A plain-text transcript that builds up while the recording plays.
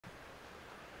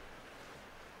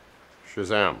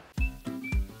Shazam.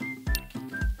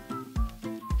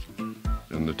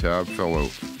 And the tab fell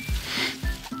out.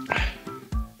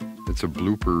 It's a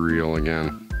blooper reel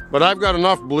again. But I've got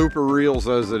enough blooper reels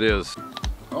as it is.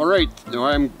 All right,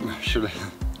 now should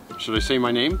I say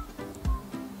my name?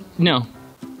 No.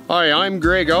 Hi, I'm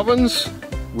Greg Ovens,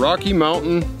 Rocky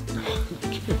Mountain.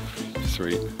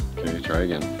 Sweet. Okay, try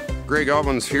again. Greg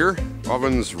Ovens here,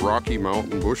 Ovens Rocky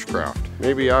Mountain Bushcraft.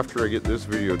 Maybe after I get this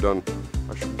video done,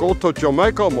 I should go to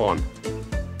Jamaica, man.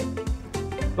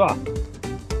 Ah,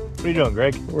 what are you doing,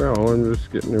 Greg? Well, I'm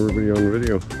just getting everybody on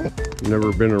video.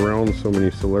 Never been around so many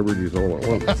celebrities all at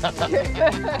once. Just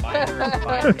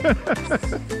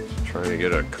trying to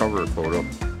get a cover photo.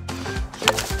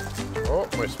 Oh,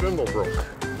 my spindle broke.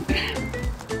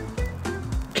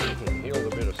 Healed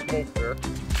a bit of smoke there.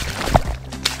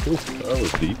 Oof, that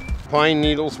was deep. Pine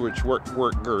needles, which work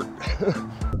dirt.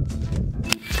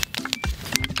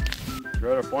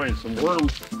 Gotta find some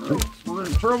worms. We're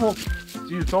in trouble.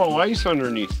 See, it's all ice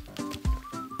underneath.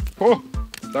 Oh,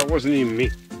 that wasn't even me.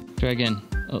 Try again.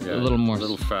 A little more. A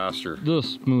little faster. A little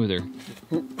smoother.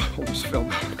 Almost fell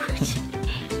backwards.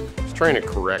 He's trying to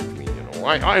correct me, you know.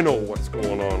 I know what's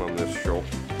going on this show.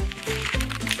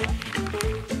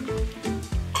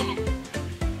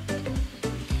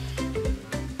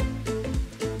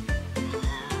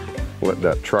 Let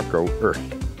that truck out, or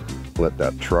let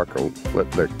that truck out.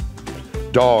 Let the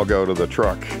dog out of the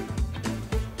truck.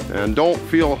 And don't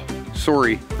feel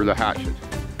sorry for the hatchet.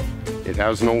 It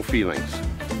has no feelings.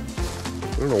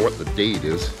 I don't know what the date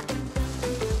is.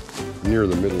 Near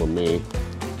the middle of May. I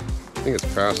think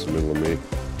it's past the middle of May.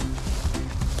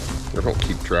 I don't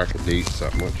keep track of dates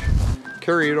that much.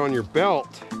 Carry it on your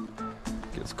belt.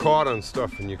 Gets caught on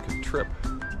stuff and you can trip.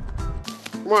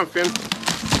 Come on, Finn.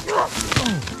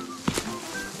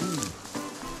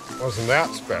 Wasn't that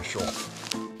special?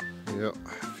 Yep,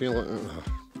 feeling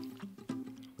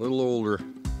a little older.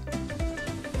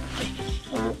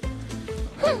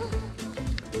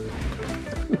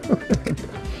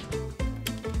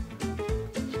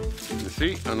 You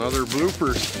see, another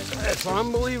blooper. It's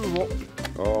unbelievable.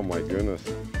 Oh my goodness.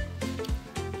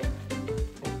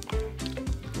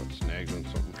 Got snagged on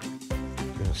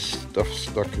something. Got stuff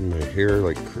stuck in my hair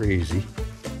like crazy.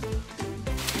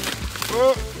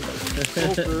 Oh.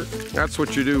 That's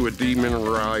what you do with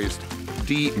demineralized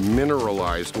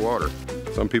water.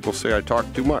 Some people say I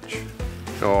talk too much.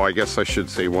 Oh, I guess I should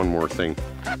say one more thing.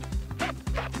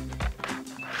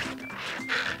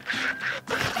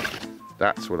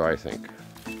 That's what I think.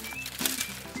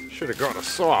 Should have got a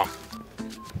saw.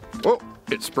 Oh,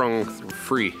 it sprung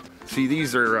free. See,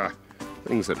 these are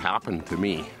things that happen to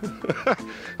me. I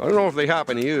don't know if they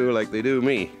happen to you like they do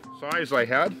me. Size I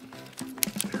had.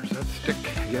 There's that stick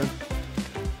again.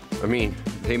 I mean,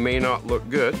 they may not look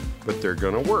good, but they're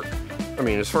gonna work. I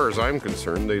mean, as far as I'm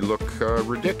concerned, they look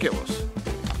ridiculous.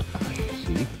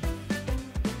 See?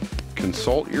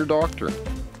 Consult your doctor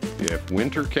if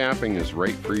winter camping is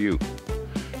right for you,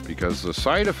 because the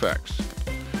side effects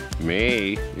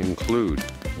may include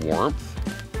warmth,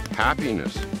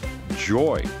 happiness,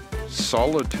 joy,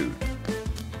 solitude.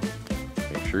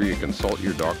 Make sure you consult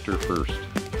your doctor first.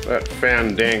 That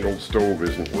fan-dangled stove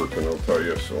isn't working, I'll tell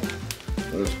you, so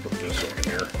let's put this on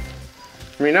here.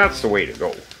 I mean, that's the way to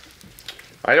go.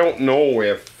 I don't know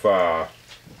if the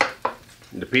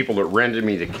people that rented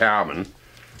me the cabin,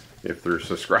 if they're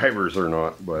subscribers or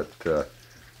not, but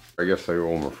I guess I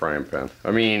owe them a frying pan.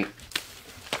 I mean,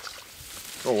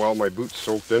 oh well, my boot's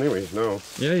soaked anyways now.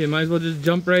 Yeah, you might as well just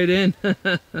jump right in.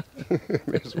 May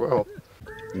as well.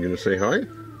 You gonna say hi?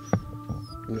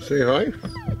 Gonna say hi?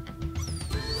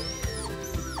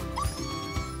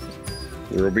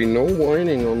 There will be no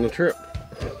whining on the trip.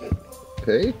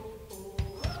 Okay?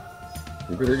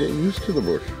 You better get used to the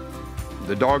bush.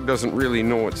 The dog doesn't really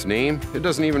know its name. It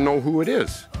doesn't even know who it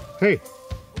is. Hey.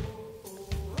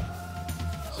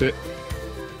 Sit.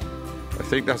 I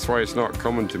think that's why it's not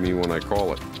coming to me when I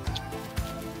call it.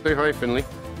 Say hi, Finley.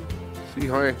 Say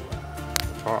hi.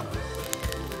 Talk.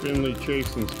 Finley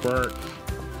chasing sparks.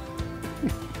 You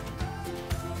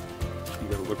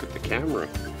gotta look at the camera.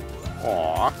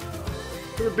 Aw.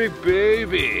 What a big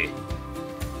baby.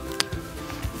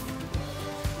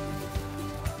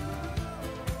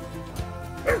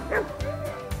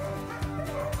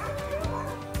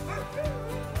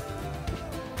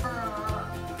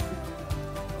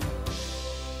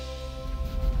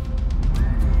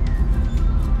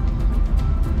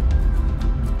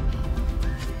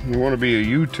 You want to be a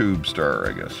YouTube star,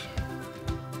 I guess.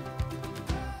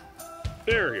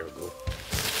 There you go.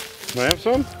 Can I have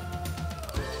some?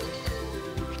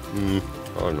 I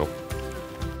don't know.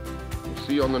 We'll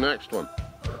see you on the next one.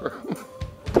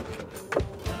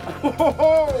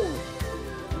 Oh,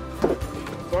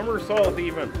 somersault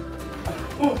even.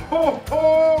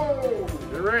 Oh,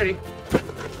 you ready?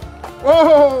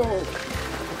 Whoa!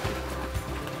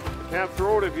 Can't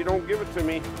throw it if you don't give it to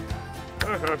me.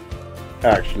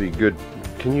 Actually, good.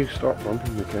 Can you stop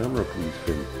bumping the camera, please,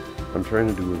 Finn? I'm trying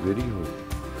to do a video.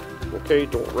 Okay,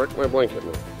 don't wreck my blanket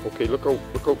now. Okay, look out,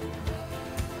 look out.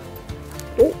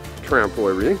 Don't trample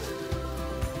everything.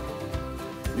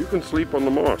 You can sleep on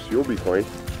the moss, you'll be fine.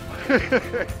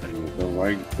 So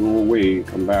I go away and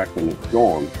come back and it's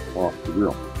gone off the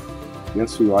grill.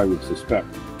 Guess who I would suspect?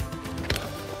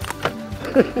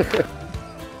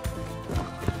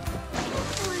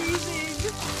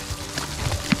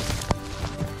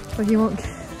 But he won't.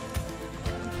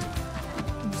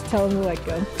 Just tell him to let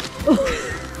go.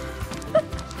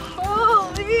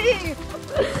 Holy!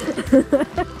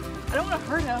 I don't want to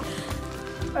hurt him.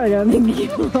 I don't think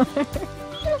you are.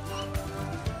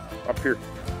 Up here.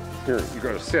 Here, you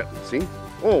gotta sit. See?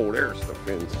 Oh, there's the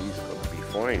fins. He's gonna be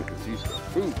fine because he's got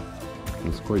food.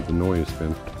 It's quite the noise,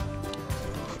 Finn.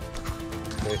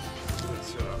 Okay, let's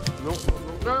sit up. No.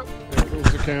 There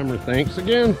goes the camera. Thanks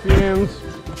again, Fins.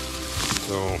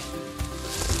 So,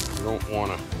 you don't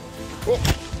wanna. Oh!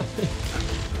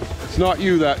 It's not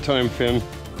you that time, Finn.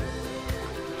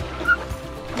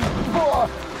 Oh.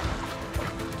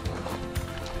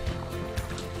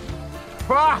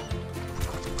 Ah!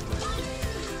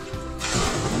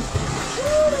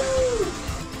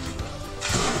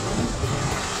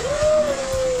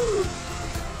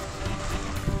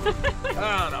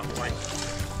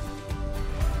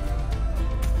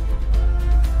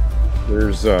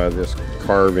 There's this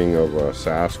carving of a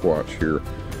Sasquatch here.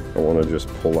 I want to just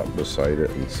pull up beside it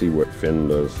and see what Finn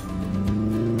does.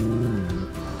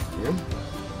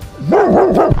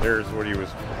 There's what he was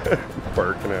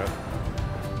barking at.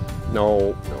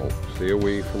 No, stay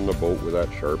away from the boat with that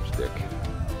sharp stick.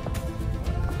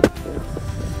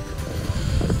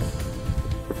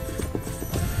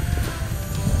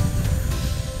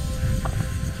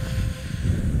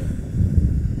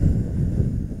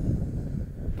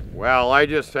 Well, I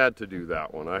just had to do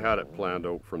that one. I had it planned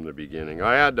out from the beginning.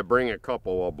 I had to bring a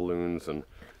couple of balloons and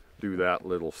do that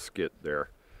little skit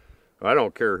there. I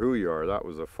don't care who you are. That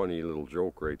was a funny little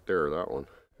joke right there, that one.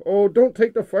 Oh, don't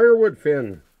take the firewood,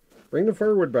 Finn. Bring the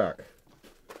firewood back.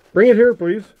 Bring it here,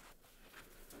 please.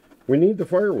 We need the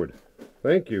firewood.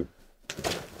 Thank you.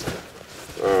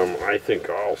 I think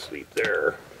I'll sleep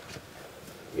there.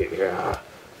 Yeah.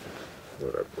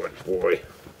 What a good boy.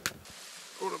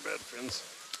 Go to bed, Fins.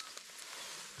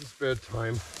 It's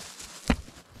bedtime.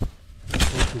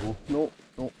 No.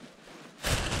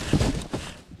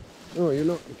 Oh, you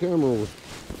knocked the camera over.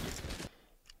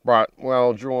 But,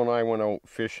 well, Joe and I went out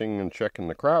fishing and checking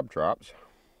the crab traps.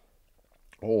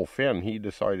 Old Finn, he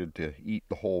decided to eat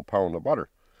the whole pound of butter.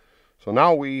 So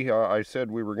now I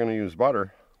said we were going to use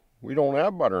butter. We don't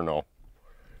have butter now.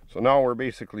 So now we're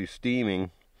basically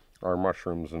steaming our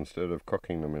mushrooms instead of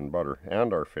cooking them in butter,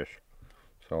 and our fish.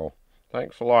 So,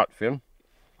 thanks a lot, Finn.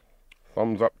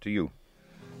 Thumbs up to you.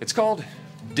 It's called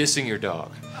dissing your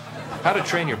dog. How to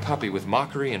train your puppy with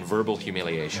mockery and verbal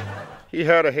humiliation. He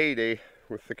had a heyday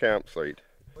with the campsite.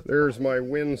 There's my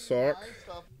wind sock.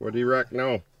 What do you reckon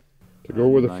now? To go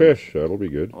with a fish, that'll be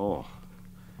good. Oh,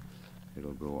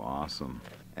 it'll go awesome.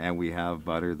 And we have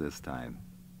butter this time.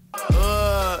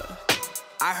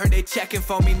 I heard they checking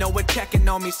for me, no one checking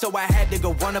on me, so I had to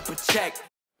go run up a check.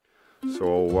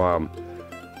 So,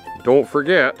 don't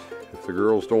forget, if the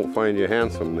girls don't find you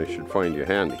handsome, they should find you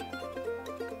handy.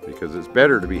 Because it's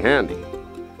better to be handy.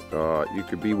 You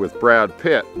could be with Brad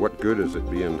Pitt. What good is it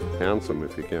being handsome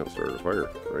if you can't start a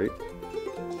fire, right?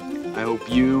 I hope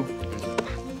you,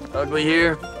 ugly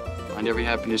here, find every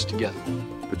happiness together.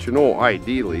 But you know,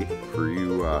 ideally, for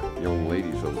you young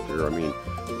ladies out there, I mean,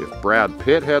 if Brad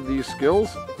Pitt had these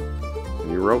skills,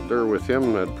 and you were out there with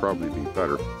him, that'd probably be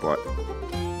better, but...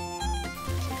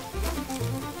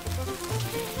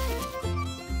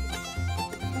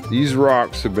 These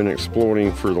rocks have been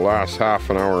exploding for the last half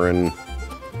an hour, and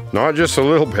not just a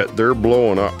little bit, they're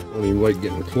blowing up. I don't even like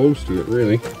getting close to it,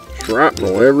 really.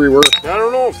 Shrapnel everywhere. I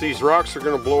don't know if these rocks are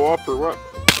going to blow up or what.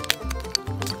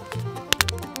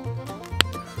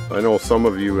 I know some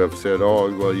of you have said, oh,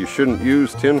 well, you shouldn't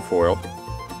use tin foil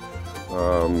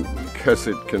because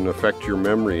it can affect your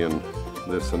memory and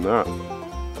this and that.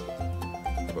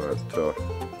 But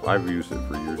I've used it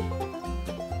for years.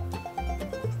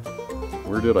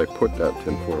 Where did I put that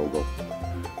tin foil though?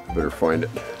 Better find it.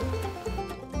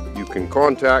 You can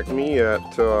contact me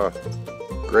at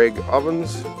Greg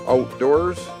Ovens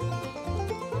Outdoors.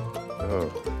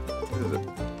 What is it?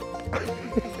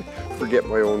 Forget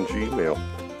my own Gmail.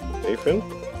 Hey Finn,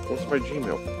 what's my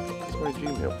Gmail? What's my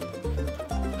Gmail?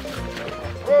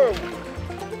 Whoa!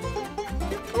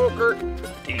 Poker!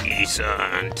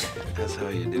 Decent. That's how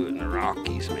you do it in the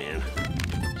Rockies, man.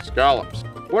 Scallops.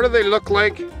 What do they look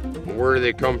like? Where do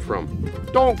they come from?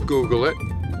 Don't Google it.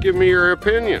 Give me your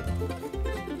opinion.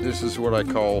 This is what I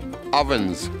call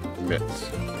Ovens mitts.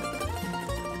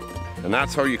 And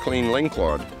that's how you clean ling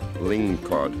cod. Ling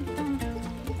cod.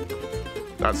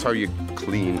 That's how you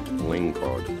clean ling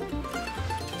cod.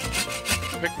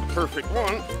 Pick the perfect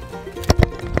one.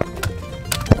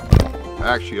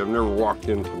 Actually, I've never walked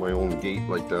into my own gate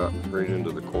like that, right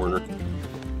into the corner.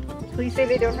 Please say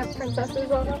they don't have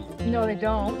princesses on them? No, they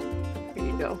don't. Here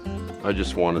you go. I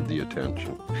just wanted the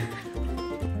attention.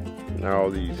 Now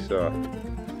these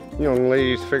young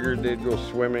ladies figured they'd go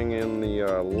swimming in the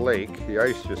lake. The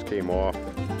ice just came off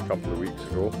a couple of weeks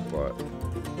ago, but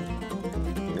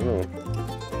you know,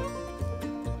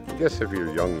 I guess if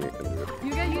you're young you can do it.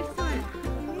 You get used to it.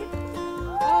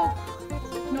 Oh,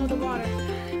 no, the water.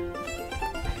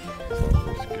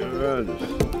 It's good.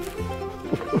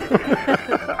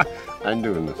 I'm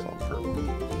doing this on purpose.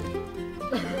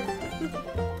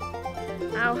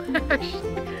 Ow.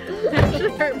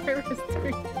 Actually hurt my wrist.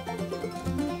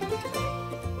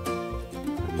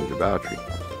 I need a battery.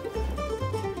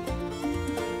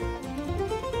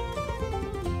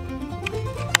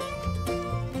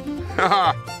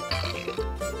 Haha!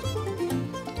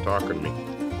 Talking to me.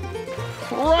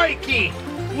 Crikey!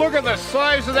 Look at the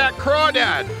size of that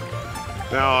crawdad!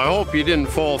 Now, I hope you didn't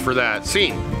fall for that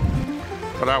scene,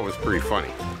 but that was pretty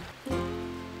funny.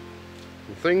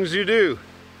 The things you do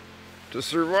to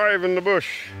survive in the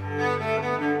bush.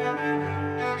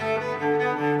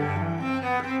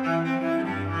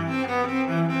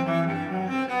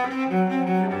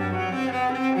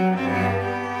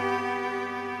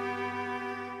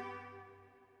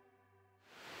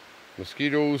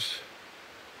 Mosquitoes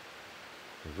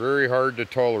are very hard to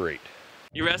tolerate.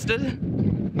 You rested?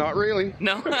 Not really.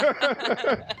 No?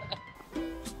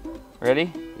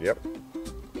 Ready? Yep.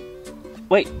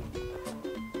 Wait.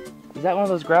 Is that one of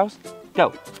those grouse?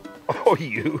 Go. Oh,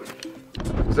 you.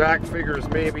 Zach figures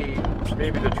maybe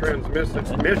the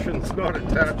transmission's not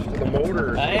attached to the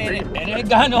motor or something. It ain't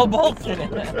got no bolts in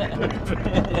it.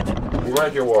 I'm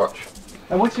glad you watched.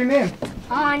 And what's your name?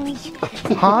 Hans.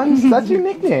 Hans? That's your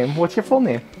nickname. What's your full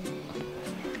name?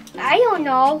 I don't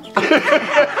know.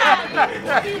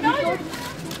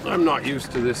 I'm not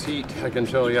used to this heat, I can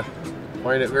tell you.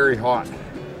 Find it very hot.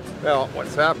 Well,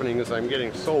 what's happening is I'm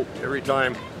getting soaked every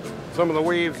time. Some of the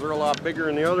waves are a lot bigger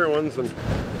than the other ones, and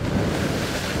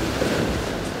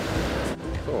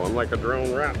so I'm like a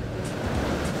drowned rat.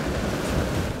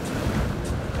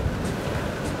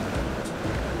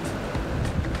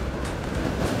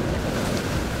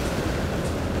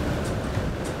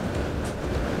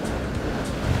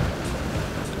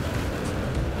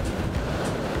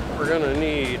 We're gonna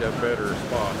need a better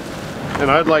spot. And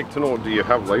I'd like to know, do you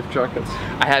have life jackets?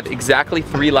 I have exactly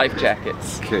 3 life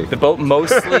jackets. Okay. The boat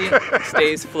mostly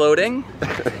stays floating.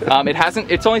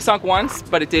 It's only sunk once,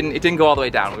 but it didn't go all the way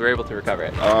down. We were able to recover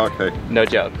it. Oh, okay. No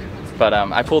joke. But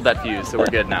I pulled that fuse, so we're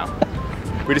good now.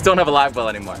 We just don't have a live well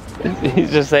anymore.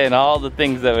 He's just saying all the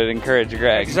things that would encourage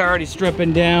Greg. He's already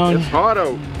stripping down. It's hot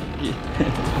out.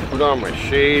 Put on my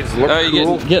shades, look you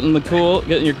cool.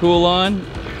 getting your cool on?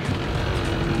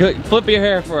 Good. Flip your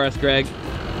hair for us, Greg.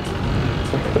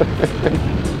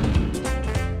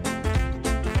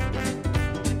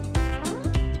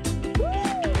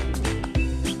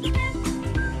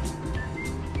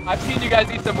 I've seen you guys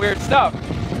eat some weird stuff.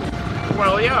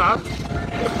 Well, yeah.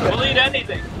 We'll eat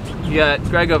anything. You got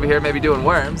Greg over here maybe doing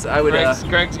worms. Greg's The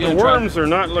gonna worms are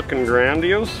not looking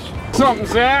grandiose. Something,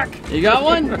 Zach? You got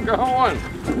one? I got one.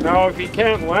 Now, if he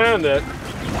can't land it,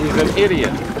 he's an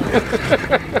idiot.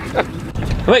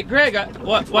 Wait, Greg,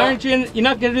 why aren't you you're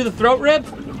not gonna do the throat rib?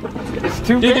 It's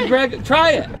too big. Greg,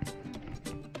 try it.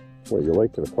 Wait, you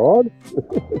like the cod?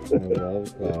 I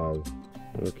love cod.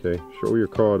 Okay, show your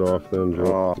cod off then,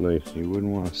 Joe. Oh, nice. You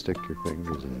wouldn't want to stick your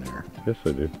fingers in there. Yes,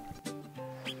 I do.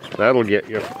 That'll get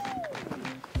you.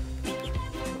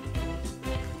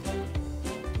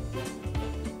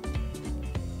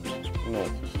 No,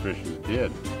 this fish is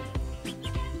dead.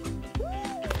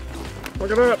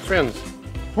 Look at that, fins.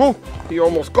 Oh, he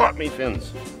almost got me,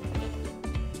 fins.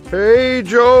 Hey,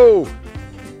 Joe.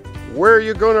 Where are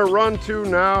you gonna run to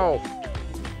now?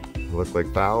 You look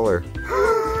like Fowler.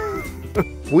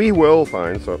 We will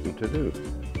find something to do.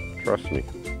 Trust me.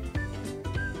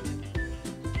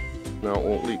 Now it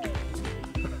won't leak.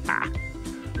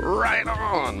 Right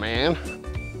on, man.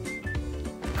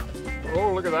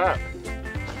 Oh, look at that.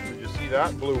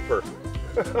 that blooper.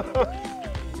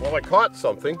 Well, I caught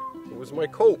something. It was my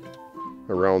coat.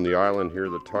 Around the island here,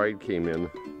 the tide came in.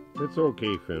 It's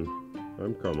okay, Finn.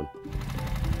 I'm coming.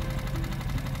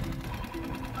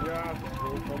 Yeah,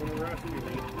 don't come and rescue me.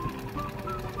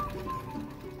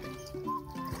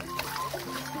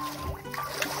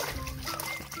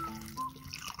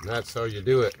 And that's how you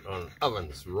do it on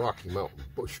Ovens Rocky Mountain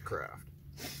Bushcraft.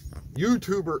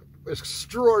 YouTuber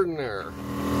extraordinaire.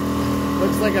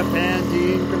 Looks like a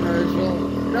Pantene commercial.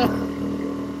 No.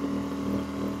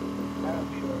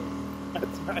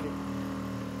 That's right.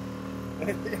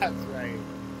 That's right.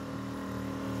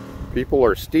 People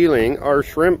are stealing our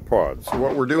shrimp pods. So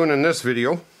what we're doing in this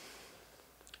video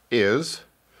is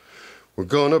we're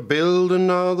gonna build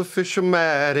another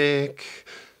fish-o-matic.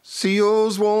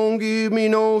 COs won't give me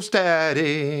no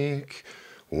static.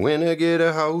 When I get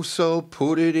a house, I'll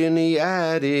put it in the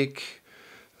attic.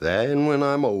 Then when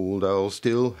I'm old, I'll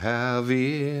still have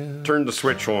it. Turned the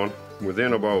switch on.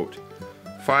 Within about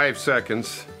 5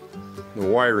 seconds, the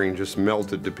wiring just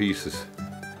melted to pieces.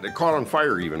 It caught on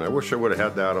fire even. I wish I would have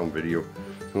had that on video.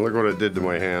 And look what it did to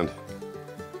my hand.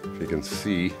 If you can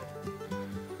see,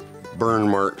 burn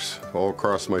marks all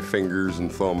across my fingers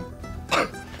and thumb.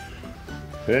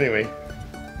 Anyway,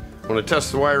 I'm gonna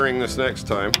test the wiring this next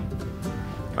time.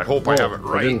 I hope I have it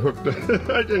right.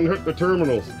 I didn't hook the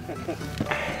terminals.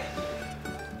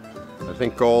 I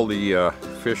think all the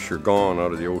fish are gone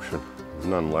out of the ocean.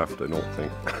 None left, I don't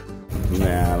think.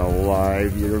 Man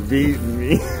alive, you're beating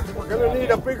me. We're gonna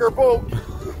need a bigger boat.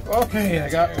 Okay, I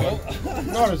got one.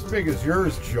 Not as big as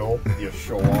yours, Joe. You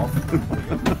show off.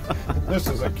 This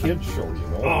is a kid show, you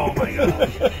know. Oh my God.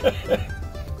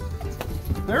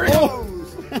 There he goes.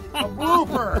 A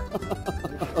blooper.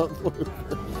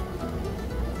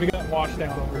 We got washed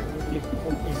down over here.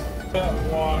 Got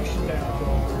washed down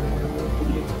over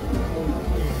here.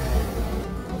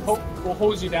 We'll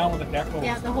hose you down with a deck hose.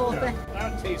 Yeah, the whole thing.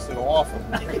 That tasted awful.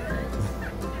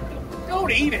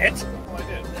 Don't eat it. Oh, I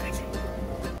did.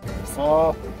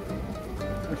 Oh,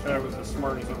 wish I was as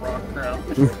smart as a rock crab.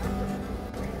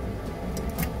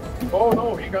 Oh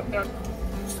no, you got that.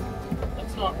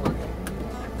 That's not working.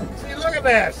 See, look at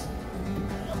this.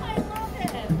 I love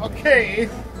it. Okay,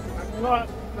 I'm not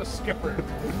the skipper.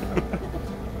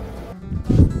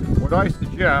 What I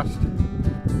suggest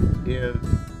is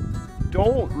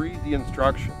don't read the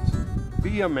instructions.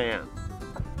 Be a man.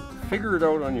 Figure it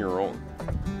out on your own.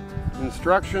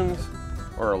 Instructions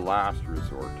are a last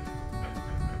resort.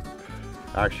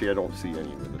 Actually, I don't see any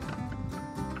with it.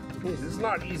 This is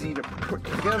not easy to put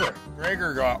together.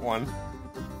 Gregor got one.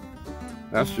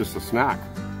 That's just a snack.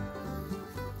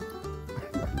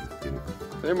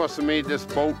 They must have made this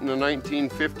boat in the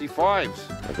 1955s.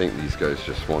 I think these guys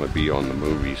just want to be on the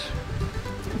movies.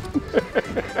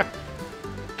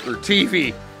 Or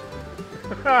TV.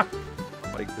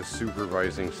 Like the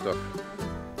supervising stuff.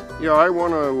 Yeah, I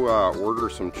want to order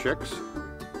some chicks.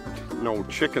 No,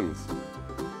 chickens.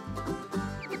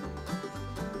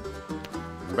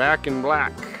 Back in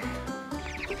black.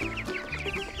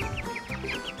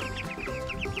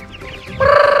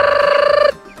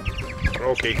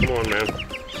 Okay, come on, man.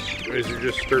 You guys are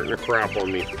just starting to crap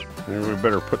on me. Maybe we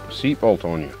better put the seatbelt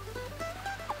on you.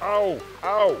 Ow!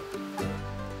 Ow!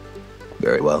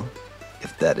 Very well.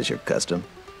 If that is your custom,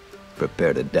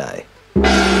 prepare to die.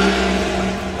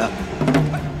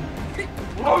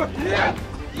 Oh, yeah!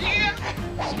 Yeah!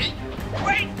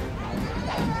 Wait!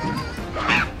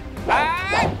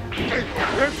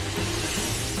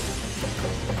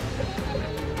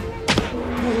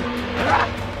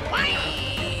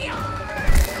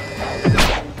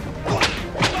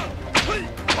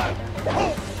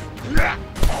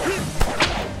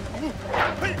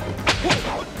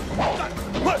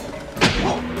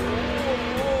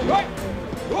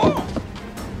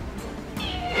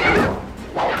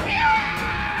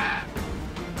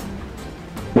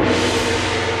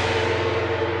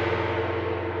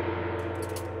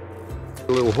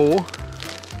 A little hole.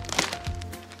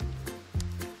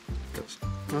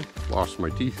 Lost my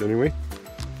teeth anyway.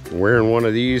 Wearing one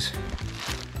of these,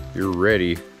 you're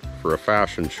ready for a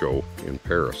fashion show in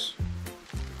Paris.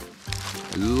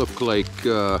 I look like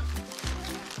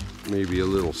maybe a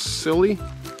little silly,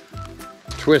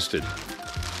 twisted.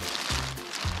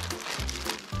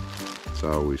 It's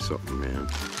always something, man.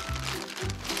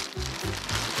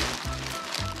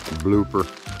 Blooper.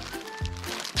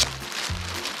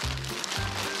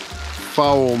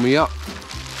 Follow me up.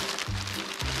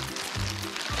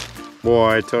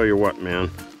 Boy, I tell you what,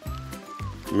 man.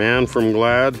 Man from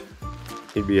Glad,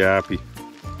 he'd be happy.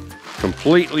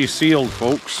 Completely sealed,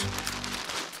 folks.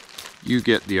 You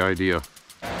get the idea.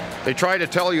 They try to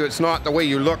tell you it's not the way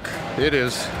you look. It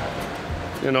is.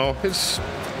 You know,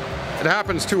 it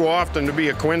happens too often to be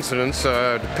a coincidence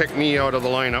to pick me out of the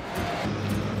lineup.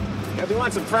 If you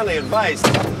want some friendly advice, a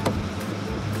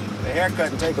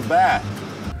haircut and take a bath.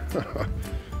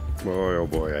 Boy, oh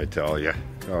boy, I tell you.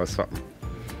 Oh, something.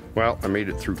 Well, I made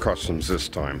it through customs this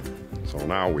time, so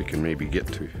now we can maybe get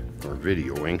to our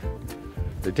videoing.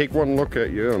 They take one look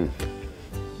at you and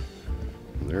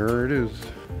there it is.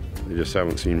 They just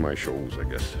haven't seen my shows, I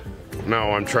guess.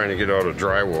 Now I'm trying to get out of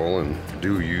drywall and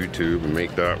do YouTube and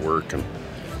make that work, and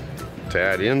to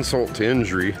add insult to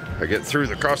injury, I get through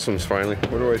the customs finally.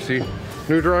 What do I see?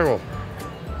 New drywall.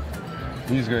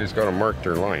 These guys gotta mark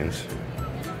their lines.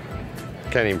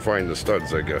 Can't even find the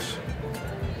studs, I guess.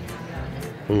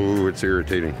 Ooh, it's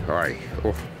irritating. Aye.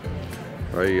 Oh.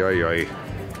 Aye, aye, aye.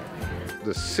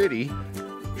 The city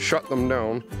shut them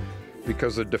down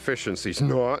because of deficiencies,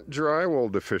 not drywall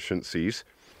deficiencies.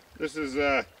 This is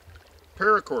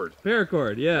paracord.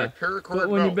 Paracord, yeah. Paracord but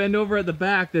when you bend over at the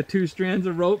back, the 2 strands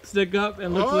of rope stick up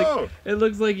and it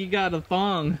looks like you got a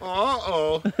thong.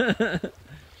 Uh-oh.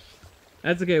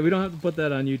 That's okay, we don't have to put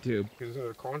that on YouTube. Is it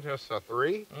a contest of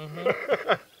 3? Mm-hmm.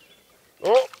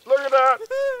 Oh, look at that!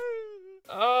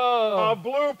 Oh! A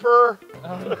blooper!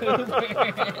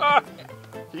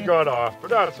 He got off, but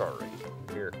that's alright.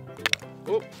 Here.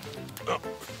 Oh,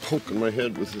 poking my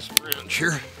head with this branch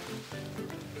here.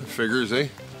 Figures, eh?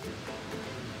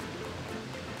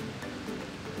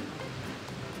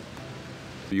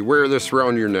 You wear this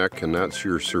around your neck, and that's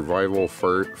your survival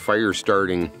fire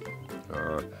starting.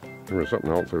 There was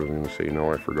something else I was going to say.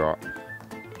 No, I forgot.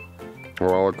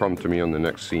 Well, it'll come to me on the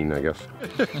next scene, I guess.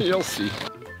 You'll see.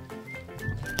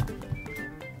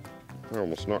 I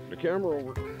almost knocked the camera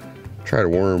over. Try to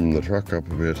warm the truck up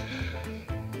a bit.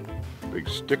 Big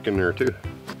stick in there too.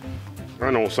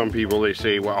 I know some people, they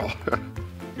say, well,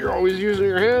 you're always using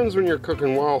your hands when you're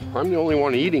cooking. Well, I'm the only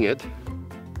one eating it.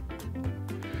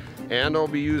 And I'll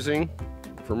be using,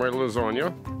 for my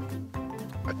lasagna,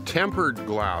 a tempered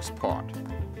glass pot.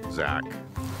 Zach.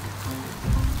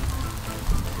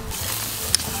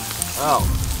 Oh,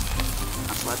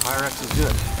 that's why Pyrex is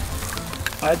good.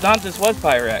 I thought this was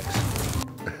Pyrex.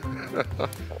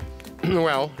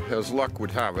 Well, as luck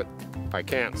would have it, I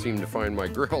can't seem to find my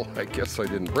grill. I guess I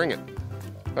didn't bring it.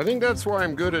 I think that's why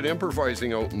I'm good at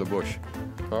improvising out in the bush.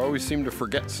 I always seem to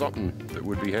forget something that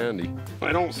would be handy.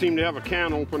 I don't seem to have a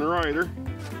can opener either.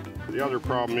 The other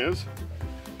problem is,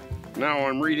 now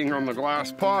I'm reading on the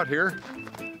glass pot here,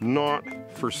 not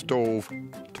for stove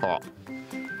top.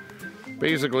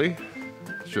 Basically,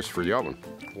 it's just for the oven.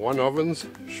 One oven's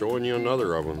showing you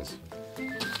another oven's.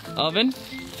 Oven,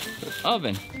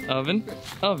 oven, oven,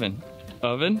 oven,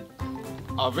 oven.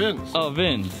 Ovens.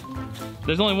 Ovens.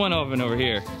 There's only one oven over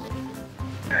here.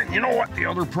 And you know what the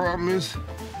other problem is?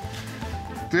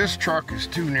 This truck is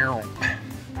too narrow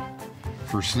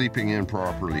for sleeping in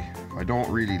properly. I don't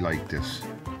really like this.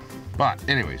 But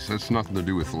anyways, that's nothing to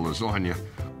do with the lasagna.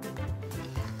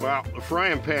 Well, the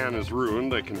frying pan is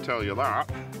ruined, I can tell you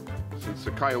that. Since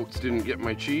the coyotes didn't get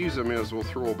my cheese, I may as well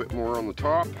throw a bit more on the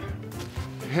top.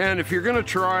 And if you're gonna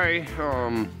try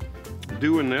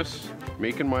doing this,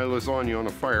 making my lasagna on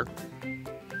a fire,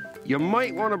 you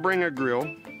might want to bring a grill,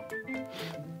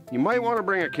 you might want to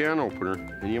bring a can opener,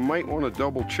 and you might want to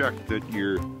double check that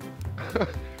your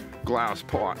glass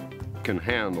pot can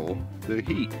handle the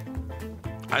heat.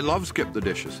 I love skip the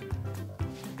dishes.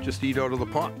 Just eat out of the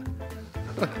pot.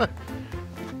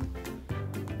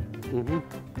 Mm-hmm.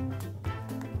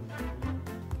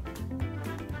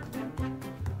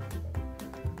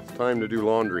 It's time to do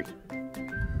laundry.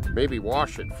 Maybe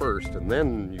wash it first and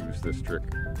then use this trick.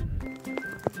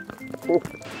 Oh,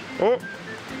 oh,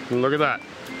 look at that.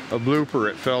 A blooper,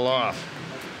 it fell off.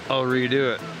 I'll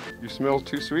redo it. You smell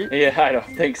too sweet? Yeah, I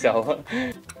don't think so.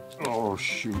 Oh,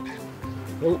 shoot.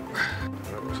 Oh,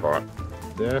 that was hot.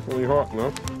 Definitely hot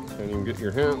enough. Can't even get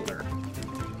your hand there.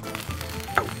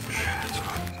 Ouch, that's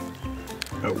hot.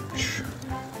 Ouch.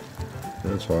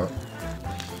 That's hot.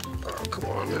 Oh, come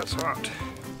on, that's hot.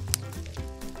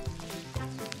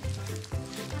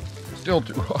 Still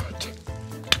too hot.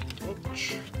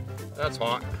 Ouch. That's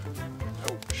hot.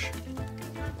 Ouch.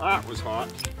 That was hot.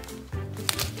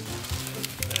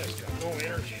 That's got no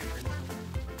energy.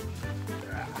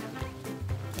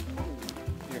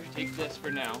 Here, take this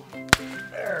for now.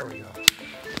 There we go.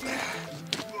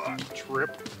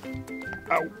 Trip.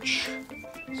 Ouch.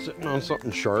 Sitting on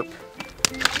something sharp.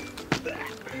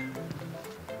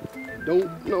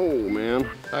 Don't know, man.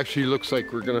 Actually looks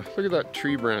like we're gonna, look at that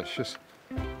tree branch, just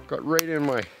got right in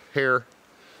my hair.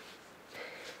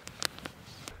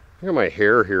 Look at my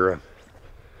hair here.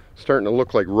 Starting to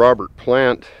look like Robert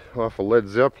Plant off of Led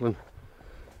Zeppelin.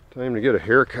 Time to get a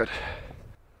haircut.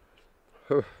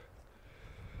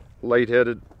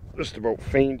 Lightheaded, just about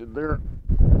fainted there.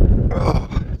 Oh,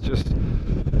 I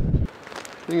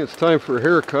think it's time for a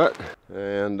haircut.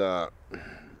 And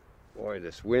boy,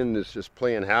 this wind is just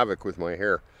playing havoc with my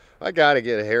hair. I gotta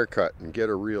get a haircut and get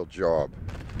a real job.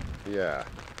 Yeah.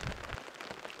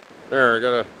 There, I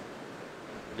gotta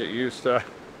get used to,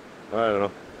 I don't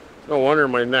know. No wonder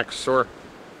my neck's sore.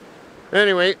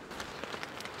 Anyway,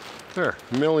 there,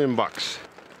 $1 million. It's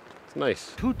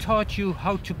nice. Who taught you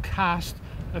how to cast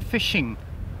a fishing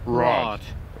rod?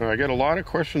 I get a lot of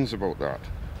questions about that.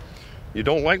 You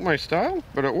don't like my style,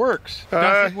 but it works.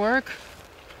 Does it work?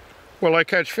 Well, I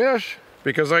catch fish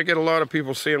because I get a lot of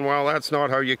people saying, well, that's not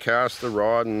how you cast the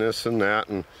rod and this and that.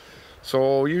 And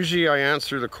so usually I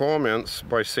answer the comments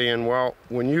by saying, well,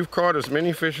 when you've caught as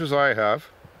many fish as I have,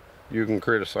 you can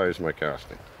criticize my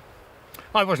casting.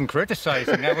 I wasn't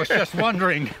criticizing, I was just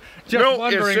wondering.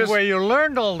 Where you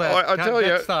learned all that, I'll tell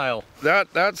you, style.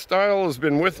 That style has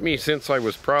been with me since I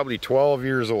was probably 12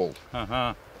 years old.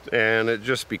 And it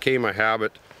just became a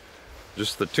habit.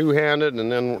 Just the two-handed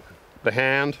and then the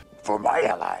hand. For my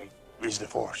ally is the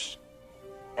Force.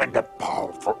 And a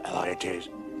powerful ally it is.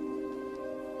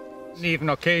 Even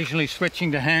occasionally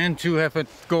switching the hand to have it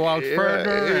go out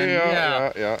further.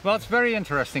 Yeah. Well, it's very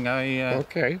interesting.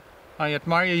 Okay. I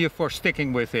admire you for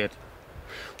sticking with it.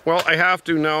 Well, I have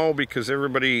to now because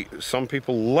some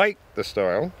people like the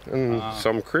style and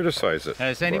some criticize it.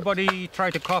 Has anybody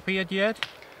tried to copy it yet?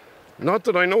 Not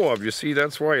that I know of. You see,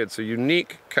 that's why it's a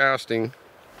unique casting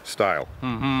style.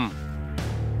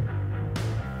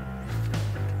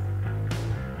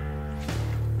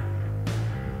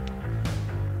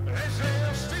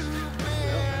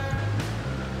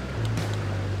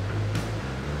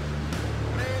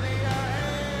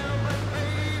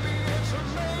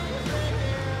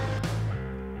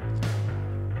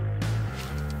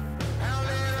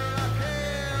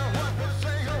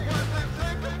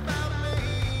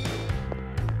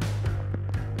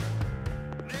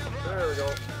 There we go.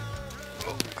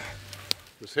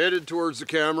 Just headed towards the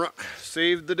camera.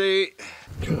 Saved the day.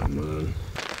 Come on.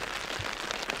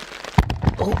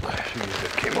 Oh, geez,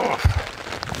 it came off.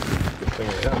 Good thing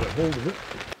I had a hold of it.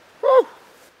 Woo!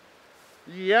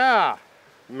 Yeah,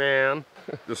 man.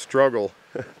 The struggle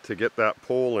to get that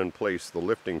pole in place, the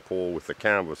lifting pole with the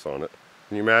canvas on it.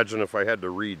 Can you imagine if I had to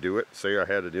redo it? Say I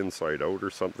had it inside out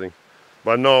or something.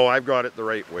 But no, I've got it the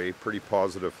right way. Pretty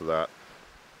positive for that.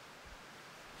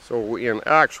 So in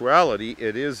actuality,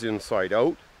 it is inside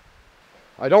out.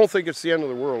 I don't think it's the end of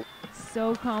the world.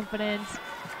 So confident.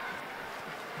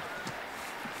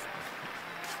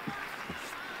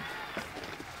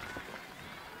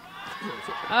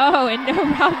 Oh, and no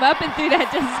problem up and through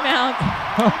that dismount.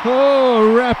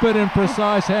 Oh, rapid and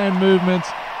precise hand movements.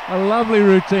 A lovely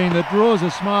routine that draws a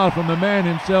smile from the man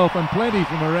himself and plenty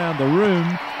from around the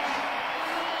room.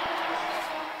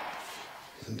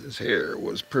 And his hair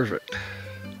was perfect.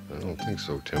 I don't think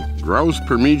so, Tim. Grouse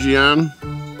Parmigian.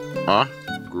 Huh?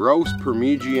 Grouse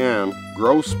Parmigian.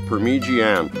 Grouse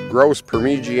Parmigian. Grouse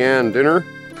Parmigian dinner.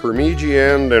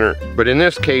 Parmigian dinner. But in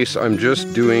this case, I'm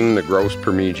just doing the grouse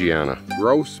Parmigiana.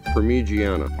 Grouse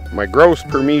Parmigiana. My grouse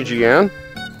Parmigian.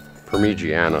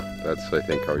 Parmigiana. That's, I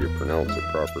think, how you pronounce it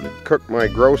properly. Cook my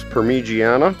grouse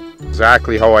Parmigiana.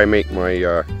 Exactly how I make my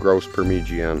grouse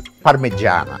Parmigian.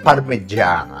 Parmigiana.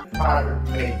 Parmigiana.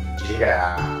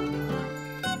 Parmigiana.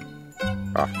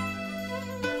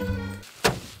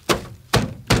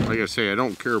 Like I say, I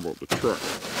don't care about the truck.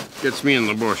 Gets me in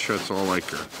the bush, that's all I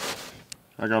care.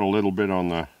 I got a little bit on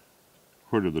the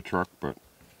hood of the truck, but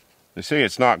they say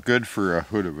it's not good for a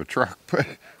hood of a truck,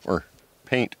 or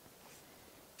paint.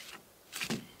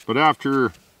 But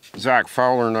after Zach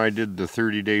Fowler and I did the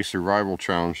 30-day survival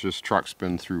challenge, this truck's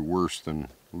been through worse than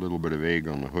a little bit of egg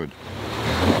on the hood.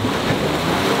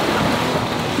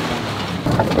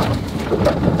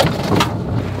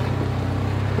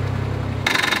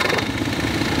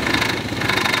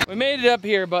 We made it up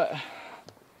here, but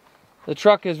the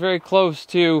truck is very close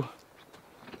to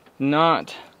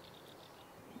not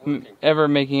ever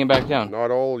making it back down.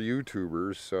 Not all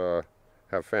YouTubers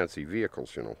have fancy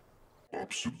vehicles, you know.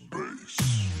 Opposite base.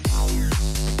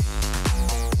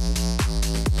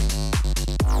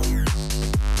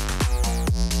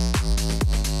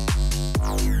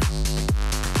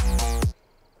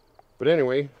 But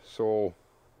anyway, so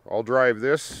I'll drive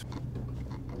this.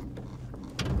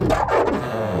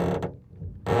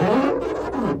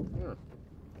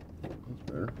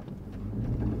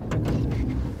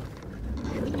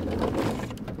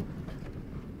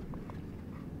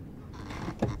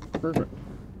 Perfect.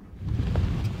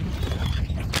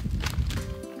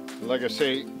 Like I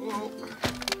say,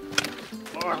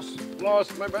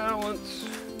 lost my balance.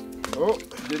 Oh,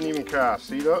 didn't even cast.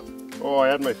 See that? Oh, I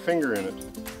had my finger in it.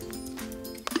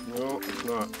 No, it's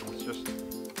not. It's just,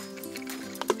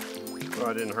 oh,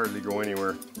 I didn't hardly go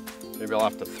anywhere. Maybe I'll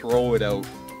have to throw it out.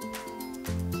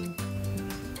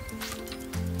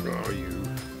 Oh,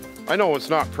 I know it's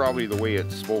not probably the way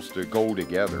it's supposed to go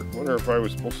together. Wonder if I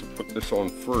was supposed to put this on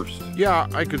first. Yeah,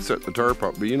 I could set the tarp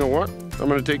up, but you know what? I'm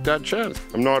gonna take that chance.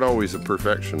 I'm not always a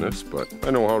perfectionist, but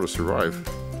I know how to survive.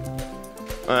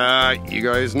 You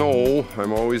guys know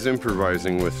I'm always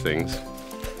improvising with things.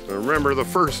 I remember the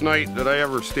first night that I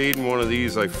ever stayed in one of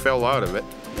these, I fell out of it.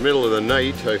 In the middle of the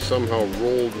night, I somehow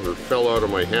rolled or fell out of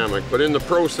my hammock, but in the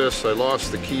process, I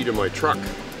lost the key to my truck.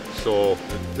 So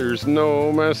there's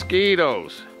no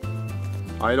mosquitoes.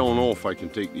 I don't know if I can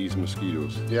take these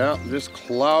mosquitoes. Yeah, this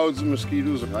clouds of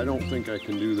mosquitoes. I don't think I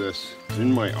can do this. It's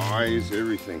in my eyes,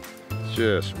 everything. It's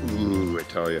just, ooh, I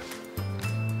tell you.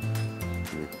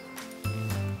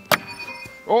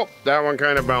 Oh, that one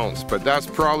kind of bounced, but that's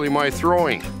probably my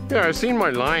throwing. Yeah, I've seen my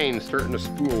line starting to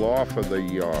spool off of the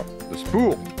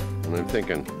spool. And I'm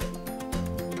thinking,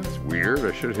 that's weird.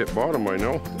 I should have hit bottom by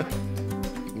now.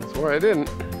 That's why I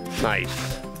didn't.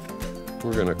 Nice.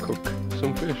 We're gonna cook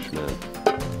some fish, man.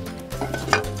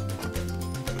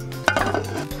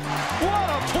 What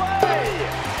a play!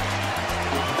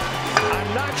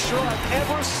 I'm not sure I've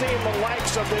ever seen the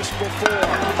likes of this before.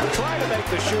 Trying to make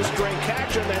the shoestring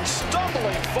catch and then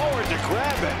stumbling forward to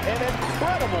grab it. An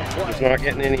incredible play. It's not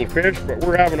getting any fish, but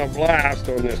we're having a blast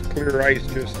on this clear ice,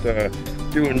 just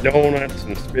doing donuts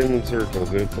and spinning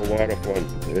circles. It's a lot of fun.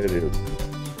 It is.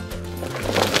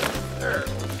 There.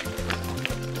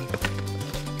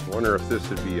 I wonder if this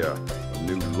would be a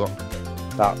new look.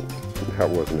 That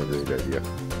wasn't a great idea.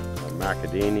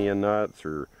 Macadamia nuts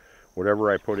or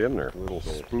whatever I put in there. A little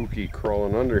spooky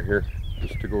crawling under here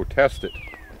just to go test it.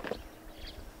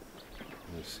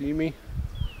 You see me?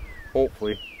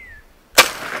 Hopefully.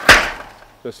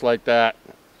 Just like that.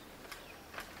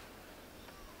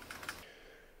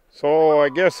 So I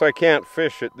guess I can't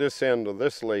fish at this end of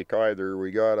this lake either.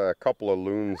 We got a couple of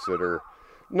loons that are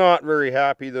not very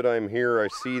happy that I'm here. I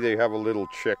see they have a little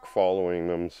chick following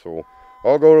them, so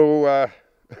I'll go to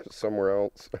somewhere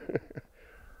else.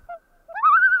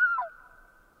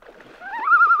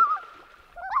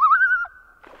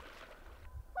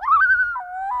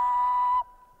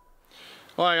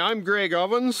 Hi, I'm Greg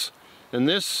Ovens, and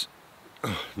this...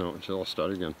 Oh, no, I'll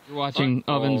start again. You're watching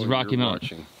Ovens Rocky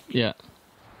Mountain. Yeah.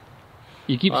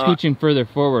 You keep scooching further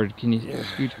forward. Can you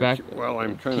scooch back? Well,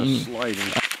 I'm kind of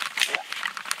sliding.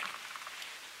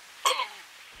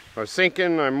 I was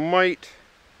thinking I might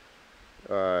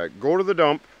go to the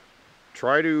dump,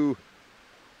 try to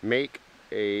make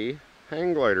a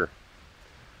hang glider.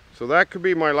 So that could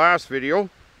be my last video.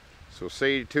 So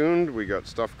stay tuned, we got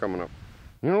stuff coming up.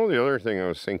 You know, the other thing I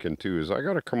was thinking too is I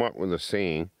got to come up with a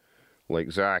saying,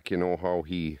 like Zach, you know how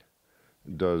he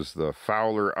does the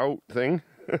Fowler out thing?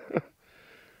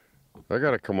 I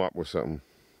got to come up with something.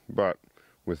 But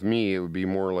with me, it would be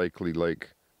more likely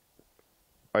like,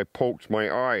 I poked my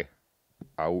eye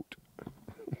out.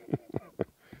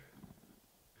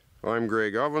 I'm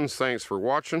Greg Ovens, thanks for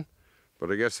watching.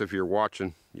 But I guess if you're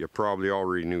watching, you probably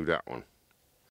already knew that one.